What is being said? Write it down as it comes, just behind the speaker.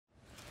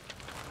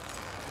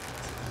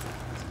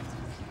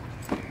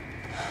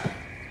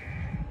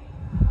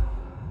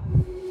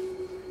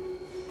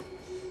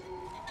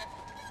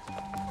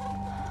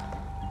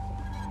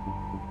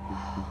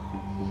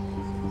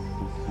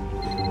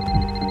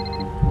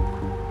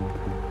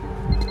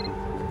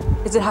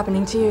Is it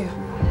happening to you?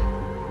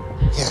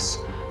 Yes.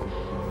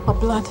 Our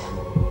blood.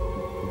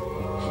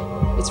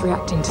 It's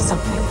reacting to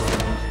something.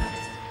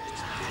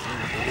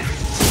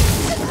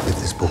 If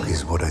this book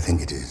is what I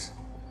think it is,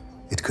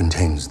 it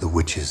contains the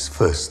witch's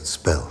first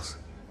spells.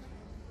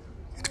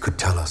 It could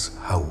tell us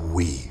how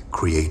we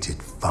created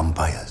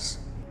vampires.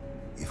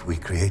 If we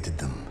created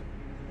them,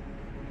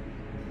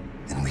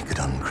 then we could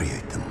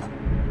uncreate them.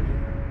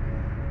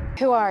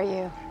 Who are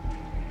you?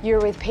 You're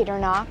with Peter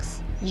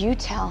Knox? You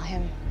tell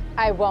him.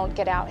 I won't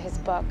get out his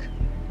book.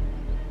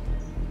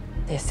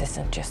 This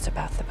isn't just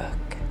about the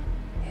book.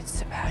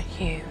 It's about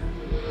you.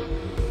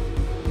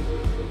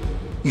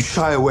 You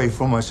shy away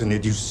from us and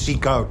yet you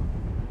seek out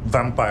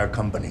vampire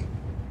company.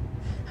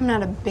 I'm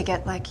not a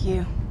bigot like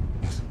you.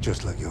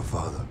 Just like your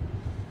father.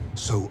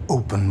 So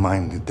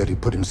open-minded that he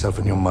put himself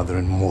and your mother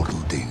in mortal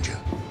danger.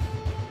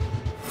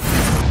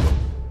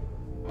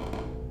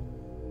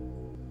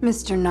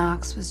 Mr.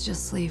 Knox was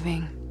just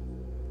leaving.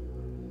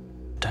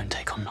 Don't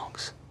take on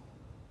Knox.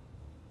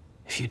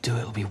 If you do,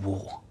 it'll be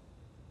war.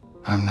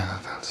 I've never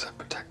felt so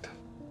protective.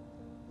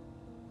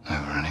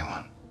 Over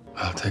anyone.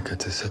 I'll take her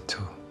to Situ.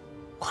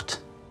 What?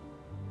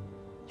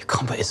 You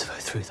can't put Isabeau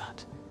through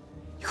that.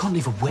 You can't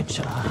leave a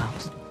witch at her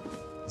house.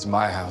 It's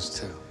my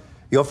house, too.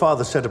 Your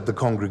father set up the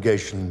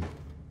congregation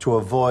to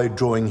avoid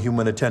drawing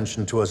human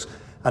attention to us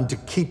and to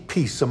keep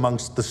peace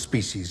amongst the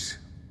species.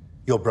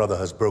 Your brother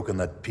has broken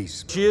that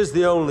peace. She is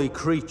the only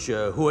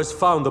creature who has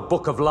found the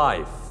Book of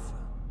Life.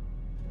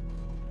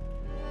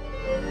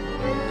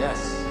 Yes.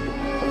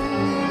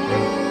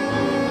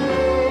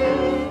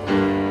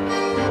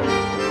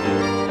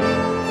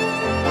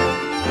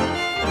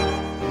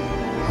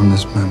 From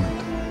this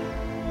moment,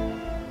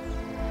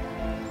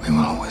 we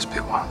will always be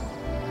one.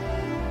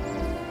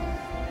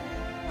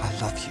 I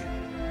love you.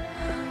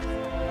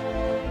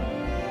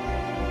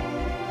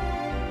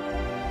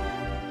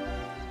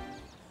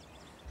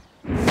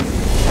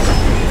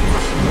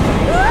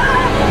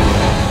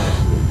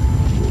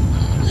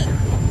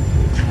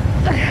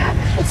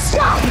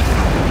 Stop!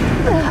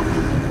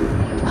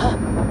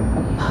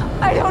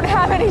 I don't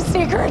have any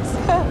secrets.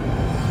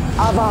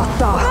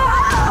 Avata.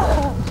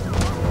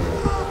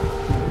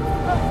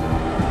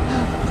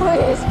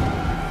 Please.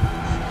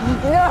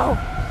 No.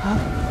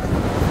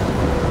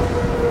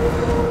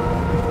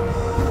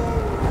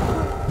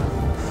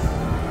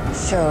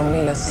 Show me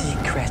your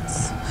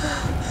secrets.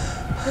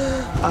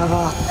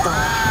 Avata.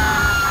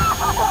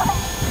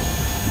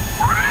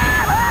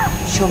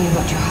 Show me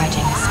what you're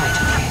hiding inside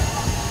of you.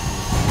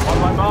 On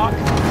my mark.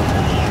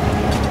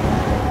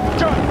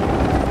 Go!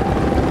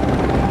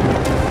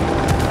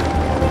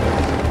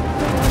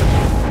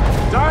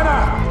 Diana!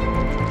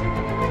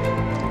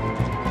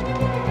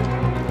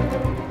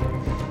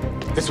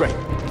 This way. I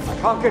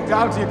can't get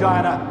down to you,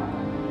 Diana.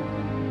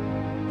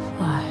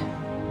 Why?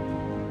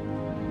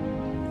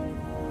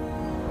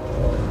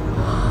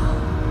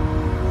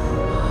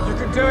 You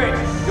can do it.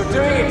 You're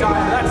doing it,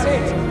 Diana. That's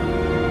it.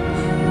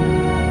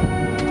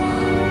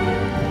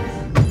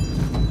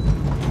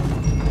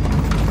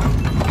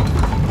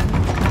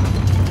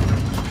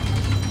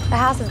 The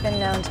house has been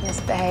known to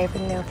misbehave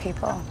with new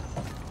people.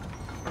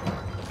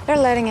 They're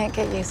letting it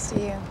get used to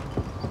you.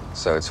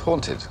 So it's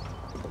haunted?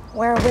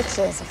 Where a witch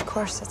is, of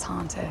course it's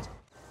haunted.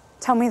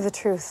 Tell me the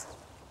truth.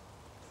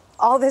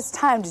 All this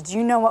time, did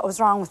you know what was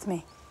wrong with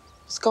me?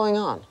 What's going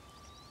on?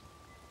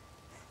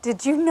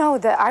 Did you know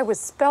that I was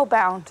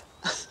spellbound?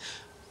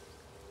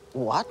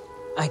 What?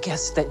 I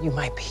guess that you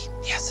might be,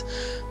 yes.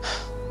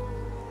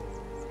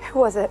 Who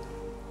was it?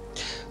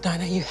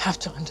 Dinah, you have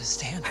to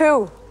understand.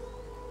 Who?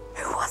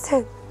 Who was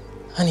it?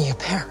 Honey, your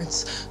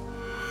parents.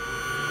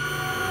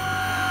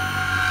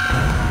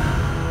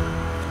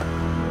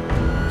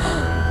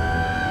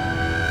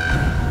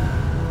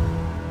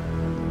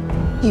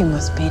 You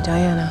must be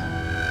Diana.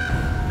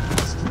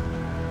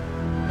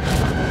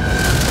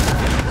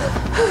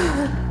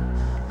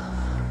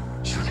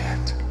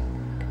 Juliet.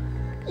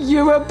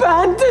 You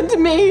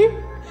abandoned me!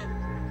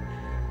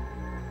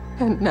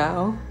 And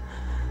now,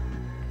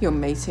 you're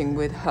mating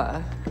with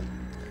her.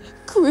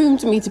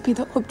 Groomed me to be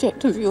the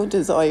object of your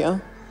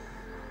desire.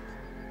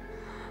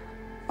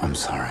 I'm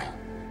sorry.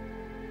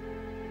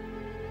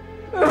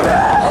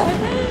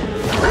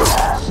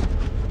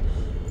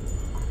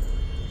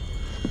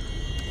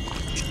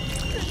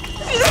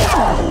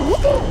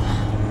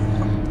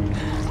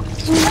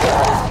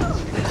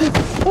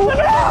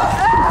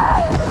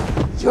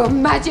 Your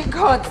magic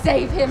can't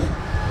save him.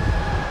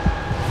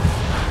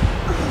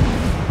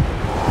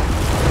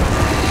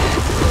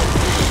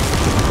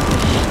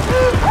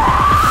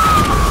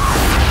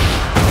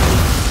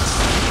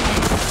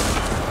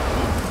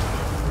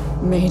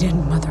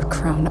 Maiden Mother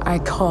Crown, I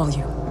call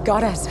you.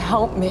 Goddess,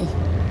 help me.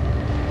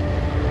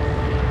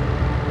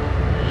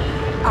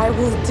 I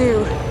will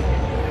do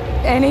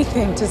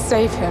anything to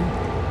save him.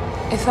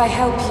 If I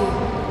help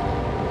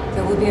you,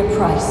 there will be a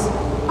price.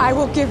 I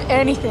will give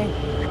anything.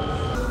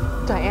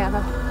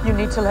 Diana, you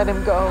need to let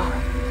him go.